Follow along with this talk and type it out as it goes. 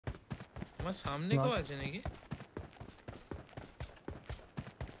আমার সামনে কেউ আছে নাকি?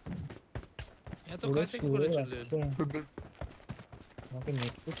 এত কাছে কি করে চলে এলো? আমাকে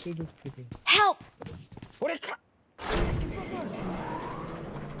নেট করতে দিচ্ছে। Help! ওরে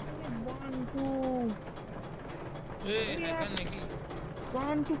বান্টু এই হ্যাকার নাকি?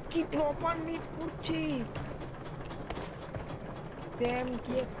 বান্টু কি প্রপার নেট করছে। স্যাম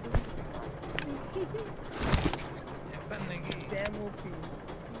কি হ্যাকার নাকি? স্যাম ওপি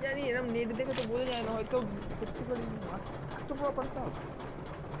জানি এরকম নেট দেখে তো বোঝা যায় না, হয়তো সত্যি করে এত প্রপার সব।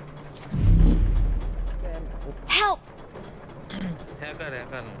 Sam Help! হ্যাকার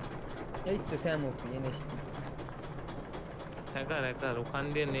এই তো স্যাম ওপি এনএসটি হ্যাকার ওখান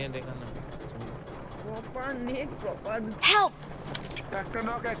দিয়ে নেট এখানে প্রপার নেট প্রপার। Help! একটা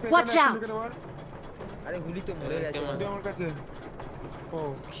নক একটা Watch এখানে out! একটা মার। আরে গুলি তো মরে গেছে গুলি আমার কাছে। ও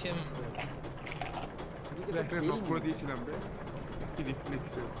কেম একটা নক করে দিয়েছিলাম রে, কি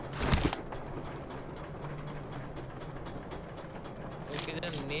রিফ্লেক্সে। ওকে যা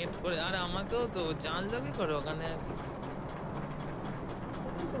নেট করে, আর আমাকেও তো জানলো কি করে ওখানে আছিস?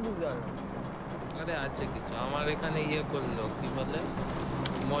 তো বুঝতে পারলাম। আরে আছে কিছু, আমার এখানে ইয়ে করলো কি বলে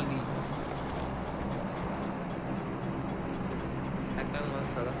মলি হ্যাকার মাল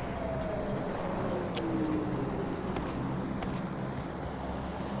সারা।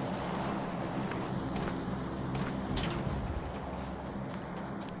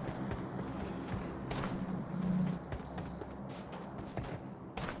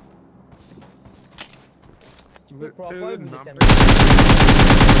 প্রপার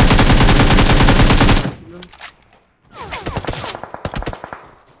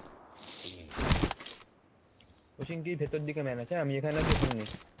কোচিংটির ভেতর দিকে ম্যান আছে, আমি এখানে আছি ওখানে নেই।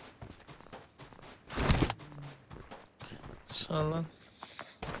 শালা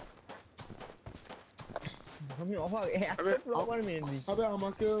আমি অবাক এত প্রপার মেরে দিই। আবে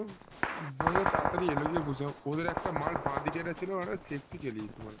আমাকে বলে তাড়াতাড়ি এলো গিয়ে বুঝা, ওদের একটা মাল বাঁ দিকে এটা ছিল, ওরা সেক্সি খেলি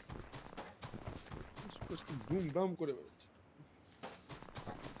তোমার স্পষ্ট দুম দাম করে বেরোচ্ছে।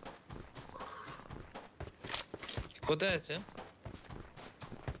 কোথায় আছে?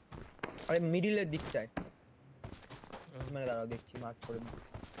 আরে মিডিলের দিকটায় মানে দাঁড়াও দেখছি মার্ক করে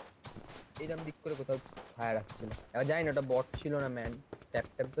এইরকম দিক করে কোথাও ফায়ার আসছিল। এবার জানি না ওটা বট ছিল না ম্যান, ট্যাপ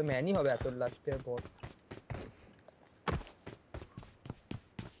ট্যাপ তো ম্যানই হবে এত লাস্টে বট।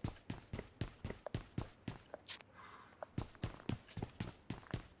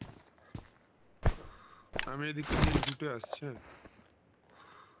 আমি এদিকে নিয়ে দুটো আসছে।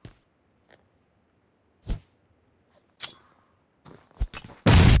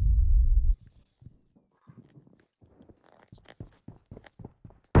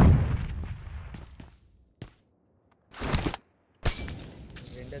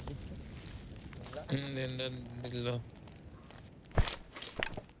 রেন্ডার দিচ্ছে রেন্ডার দিল।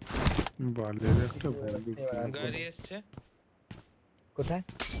 বালের একটা বন্দুক। গাড়ি এসছে। কোথায়?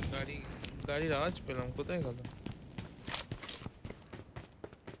 গাড়ির আওয়াজ পেলাম, কোথায় গেল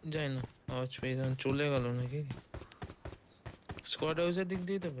যাই না, আওয়াজ পেলাম চলে গেল নাকি? স্কোয়াড হাউসের দিক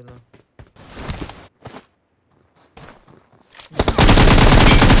দিয়ে তো পেলাম।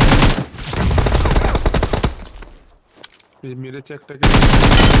 মেরেছে একটাকে।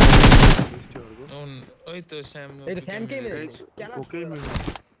 ওই তো স্যাম, এই তো স্যাম কে মেরেছে? ওকেই মেরেছে।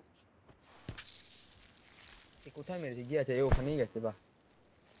 এই কোথায় মেরেছে? গিয়েছে এই ওখানেই গেছে। বাহ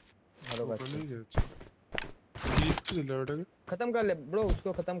ভালো কাজ। ওখানেই যাচ্ছে। ফিনিশ করে দিল ওটাকে। खत्म कर ले ब्रो, उसको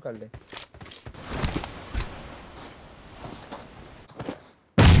खत्म कर ले।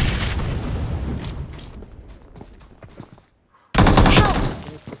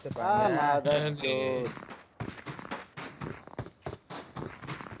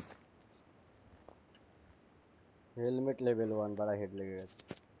 हेलमेट लेवल 1 बड़ा हेड लगेगा।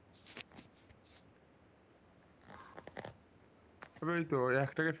 আবে এই তো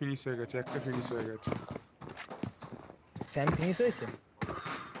একটাকে ফিনিশ হয়ে গেছে, একটা ফিনিশ হয়ে গেছে। স্যাম ফিনিশ হয়েছে?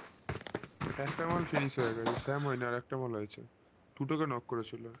 একটা মাল ফিনিশ হয়ে গেছে, স্যাম হয়নি আর একটা মাল হয়েছে। দুটোকে নক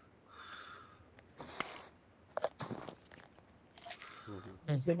করেছিল।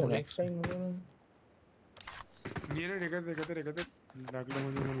 নিয়ে রেখাতে লাগলে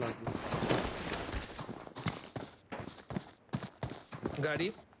মনে মনে লাগবে।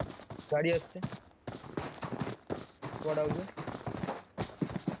 গাড়ি আসছে স্কোয়াড হাউসে।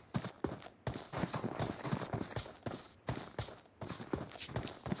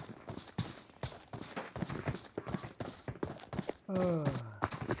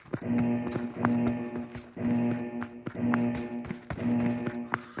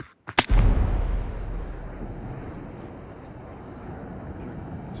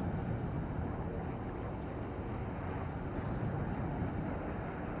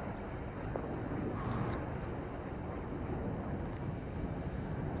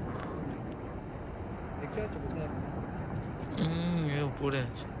 আছে কোথায়? এ উপরে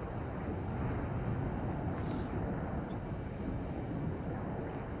আছে।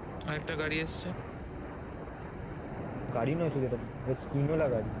 আরেকটা গাড়ি এসছে। গাড়ি নয় শুধু, এটা স্কিনওয়ালা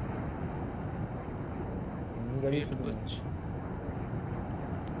গাড়ি। এমনি গাড়ি Wait শুধু নয়। করছি।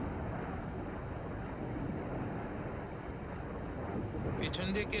 পিছন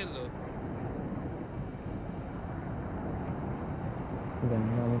দিয়ে কে এলো? জানি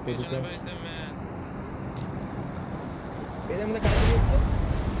না, আমি তো পেছনে এদিকে বাড়িতে ম্যান। এদের মধ্যে কাজ করছে।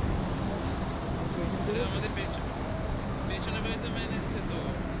 আমাদের পেছনে বাড়িতে ম্যান এসছে তো।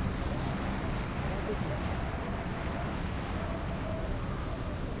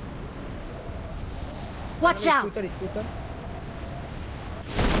 Watch out! Scooter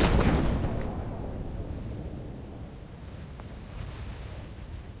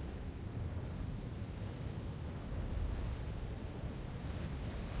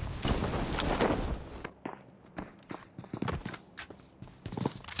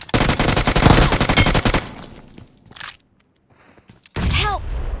Help!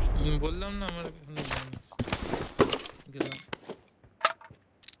 বললাম না আমার এখানে ম্যান গেলাম।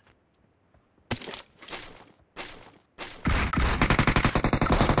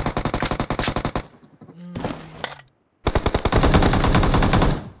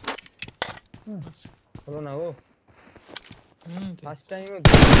 হলো না ও ठीक। First time.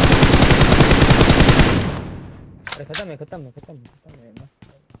 अरे खत्म है ना।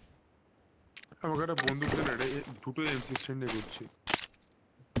 আমাকে একটা বন্দুক দেন, এটা দুটো M16 নিয়ে ঘুরছি।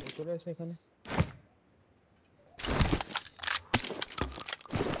 চলে এসে এখানে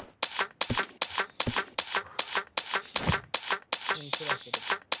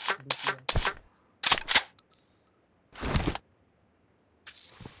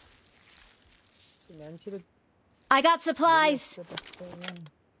I got supplies.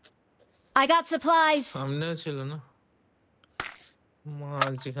 I got supplies. সামনেও ছিল না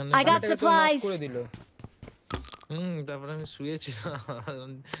মাল যেখানে। I got supplies. করে দিল। তারপরে আমি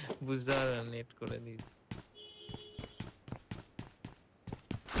শুয়েছিলাম, বুঝতে পারলাম নেট করে দিয়েছি।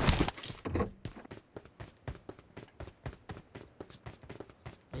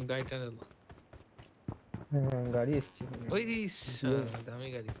 গাড়িটা নিল। হ্যাঁ গাড়ি এসছে। ওই দামি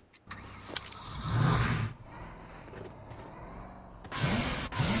গাড়ি।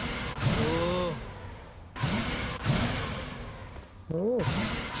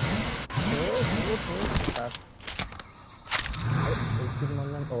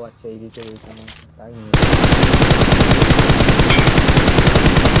 ও আচ্ছা এই দিকে রয়েছে তাই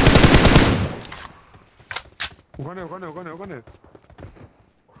ওখানে ওখানে ওখানে ওখানে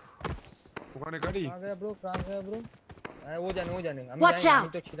ওখানে গাড়ি। कहां गया ब्रो? वो जाने আমি Watch জানি, আমি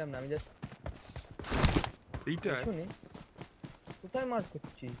out! তো ছিলাম না, আমি জাস্ট এইটা শুনি কোথায় মার্ক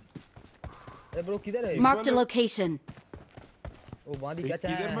করছি। अरे ब्रो किधर है? Marked a location. वो बादी क्या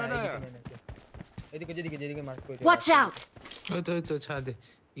किधर मारा है? এদিকে যেদিকে মার্ক করেছে। Watch out! ওই তো ছাড় দে,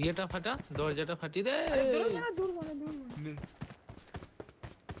 ইয়েটা ফাটা, দরজাটা ফাটিয়ে দে। দূর নে।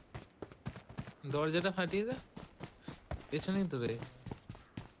 দরজাটা ফাটিয়ে দে, পেছনেই তো রয়েছে।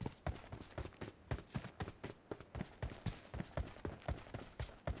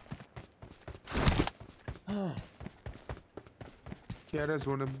 কে আরে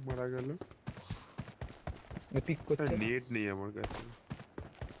জোনে মারা গেল। পিক করছে। নেট নেই আমার কাছে।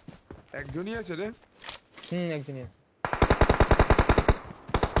 একজনই আছে রে। একজনই আছে।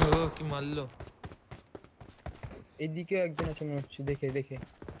 ও কি মারলো। এইদিকে একজন আছে মনে হচ্ছে, দেখে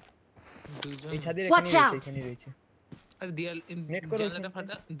দুজন। এই ছাদের Watch out! এখানেই রয়েছে। আরে দিয়াল নেট করে জানলাটা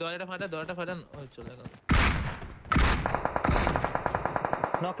ফাটা, দরজাটা ফাটা। ওই চলে গেল।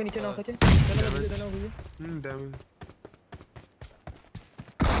 নকে নিচে নক আছে। ড্যামেজ।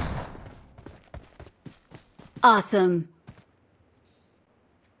 Awesome.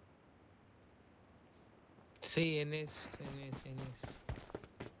 সেই এনএস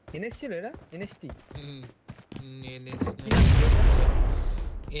ছিল এরা এনএসটি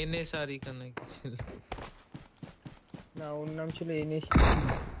এনএস আর এখানে কি ছিল না, ওর নাম ছিল এনএসটি।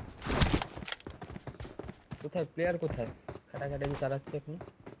 কোথায় প্লেয়ার কোথায়? কাটাকাটি চালাচ্ছে এখন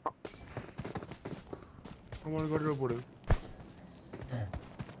আমার ঘরের উপরে।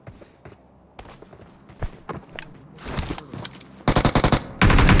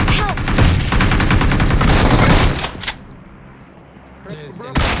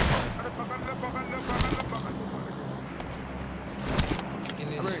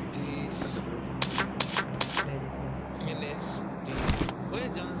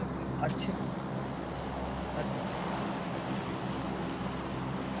 अच्छा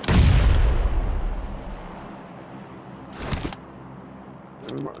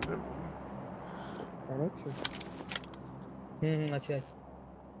আছে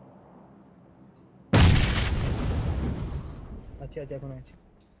আছে এখন আছে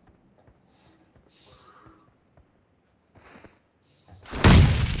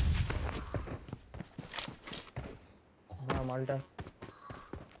না মালটা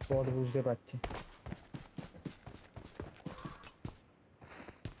পর বুঝতে পারছি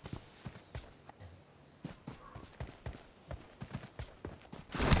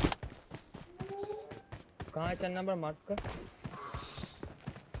कहाँ है 4 नंबर मार्क का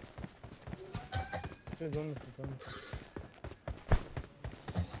जोन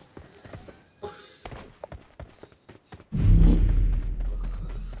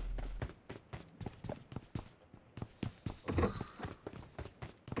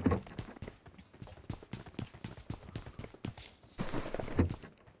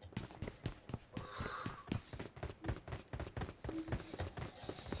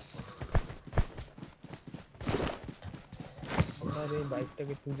अरे बाइक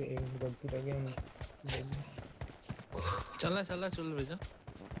टाके तुझे एक गलती रह गया चला चल बेजा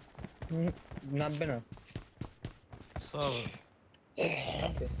नाबे ना सब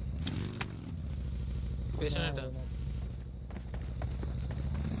नाबे पेशेंट এটা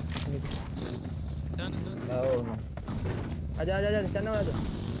जान आओ ना आजा चलना वाला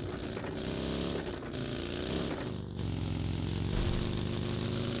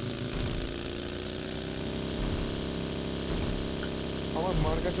আমার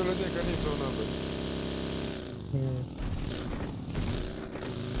মার্কা চলেছে এখানেই শোনা হবে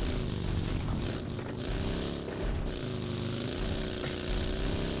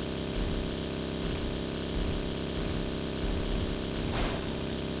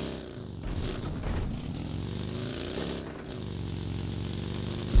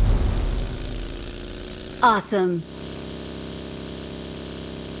Awesome.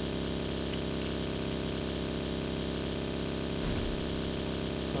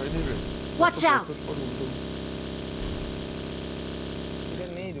 Watch out. इधर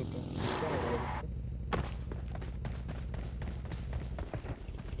नहीं रुको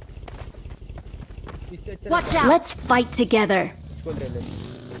Watch out. Let's fight together. इसको ले ले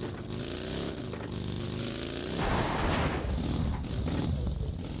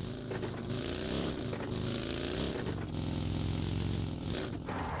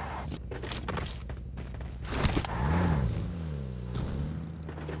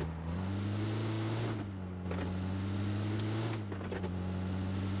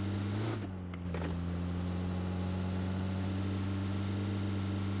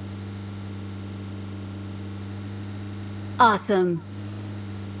Awesome.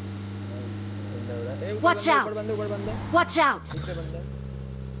 Watch out. Watch out.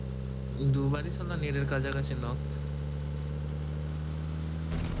 দুবারই সালা নেটের কাছাকাছি নক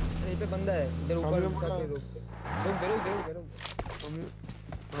यहीं पे बंदा है इधर ऊपर रुक আমি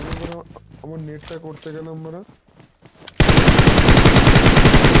আমার নেটটা করতে গেলাম আমরা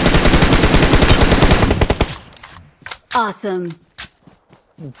Awesome.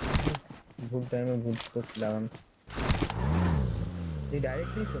 भूल टाइम में भूल तो लगाम ये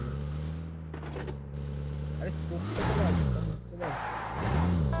डायरेक्ट नहीं चलो अरे स्कोप पे चला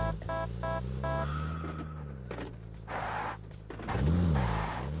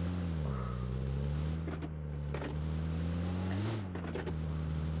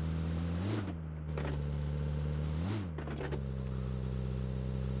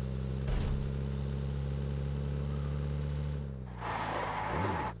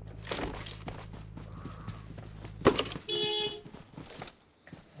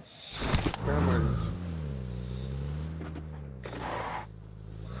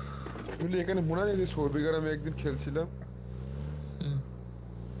এখানে মনে আছে যে সৌরবিগার আমি একদিন খেলছিলাম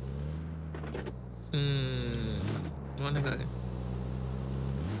অনেক আগে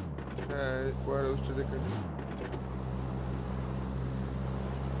হ্যাঁ ওয়ার হাউসটা দেখে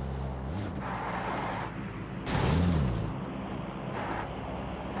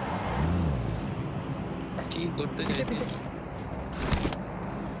কি করতে যাইতে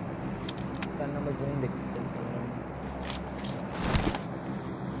 4 नंबर जोन देखते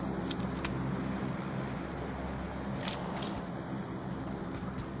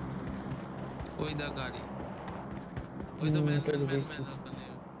ওই দা গাড়ি ওই তো ম্যান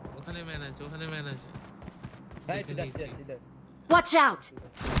ওখানে ম্যান আছে इधर Watch out.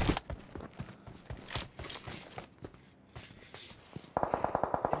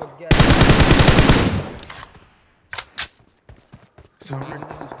 सामने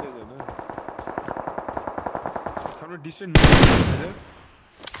डिस्टेंस है ना सामने डिस्टेंस है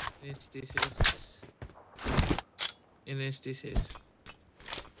NST6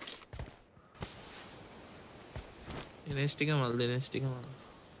 এনএসটিকে মাল দে, এনএসটিকে মাল।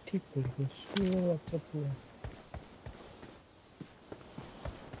 ঠিক করেছিস, শুয়ে একটা পুরো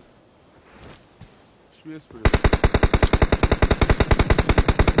সুয়েস পড়ে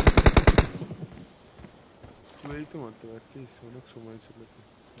সুয়েই তো মারতে পারতিস, অনেক সময় ছিল তো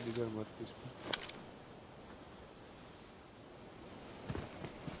নিজের মারতিস।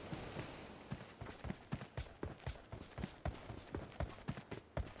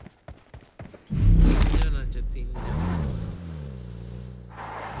 তিনজন আছে, তিনজন।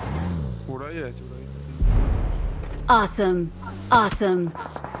 ওরাই আছে, ওরাই। Awesome. Awesome.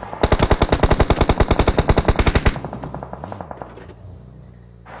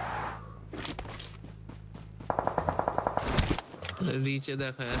 রিচে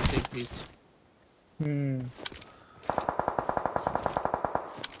দেখা যাচ্ছে, রিচ।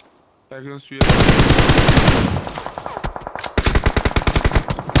 একজন শুয়ে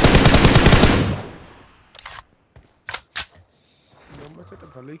বাচ্চাটা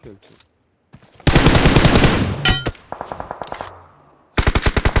ভালোই খেলছে।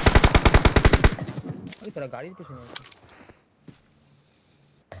 ওই তোরা গাড়ির পেছনে আছে।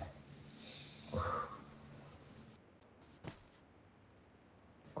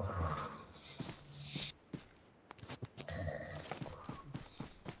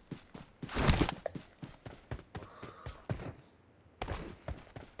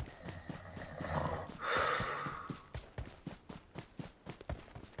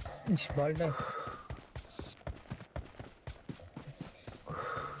 ইস বলটা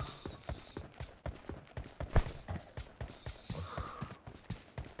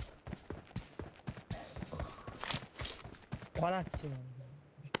পালাচ্ছে না,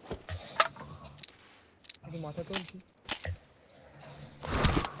 একটু মাথা তুলছি।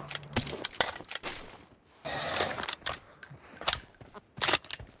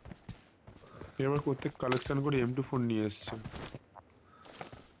 এবার করতে কালেকশন করে M24 নিয়ে এসছে।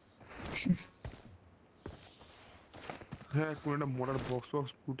 হ্যাঁ, কোন একটা মোটর বক্স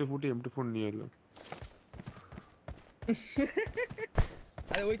ফুটে M24 নিয়ে এলো।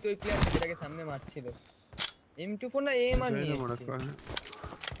 আরে ওই তো ওই প্লেয়ারটা যেটাকে সামনে মারছিল, M24 না এম আর নিয়ে এসেছে।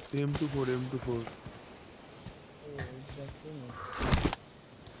 M24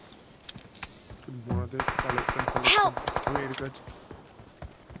 মোটরের কালেকশন এর কাছে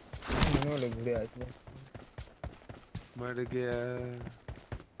মনে হলো ঘুরে আসবে। মারে গিয়া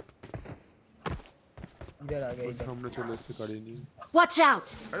ইধার আগে ওর সামনে চলে এসেছে গাড়ি নিয়ে। Watch out!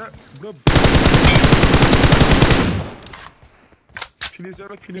 আরে ব্রো ফিনিশ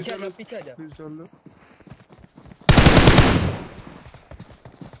চলো, ফিনিশ চলো, পিছে যা। ফিনিশ চলো।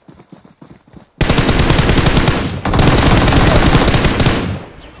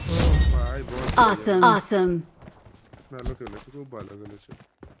 ভাই বল। Awesome. Awesome. ভালো খেলেছে, খুব ভালো খেলেছে।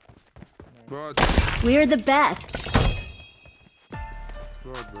 बहुत We're the best.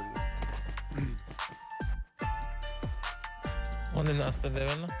 बहुत बढ़िया। ওদের নাস্তা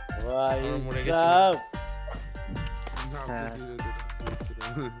দেবে না? ভাই আমরা মরে গেছি। সাব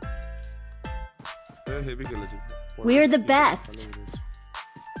হেভি খেলেছে। We're the best.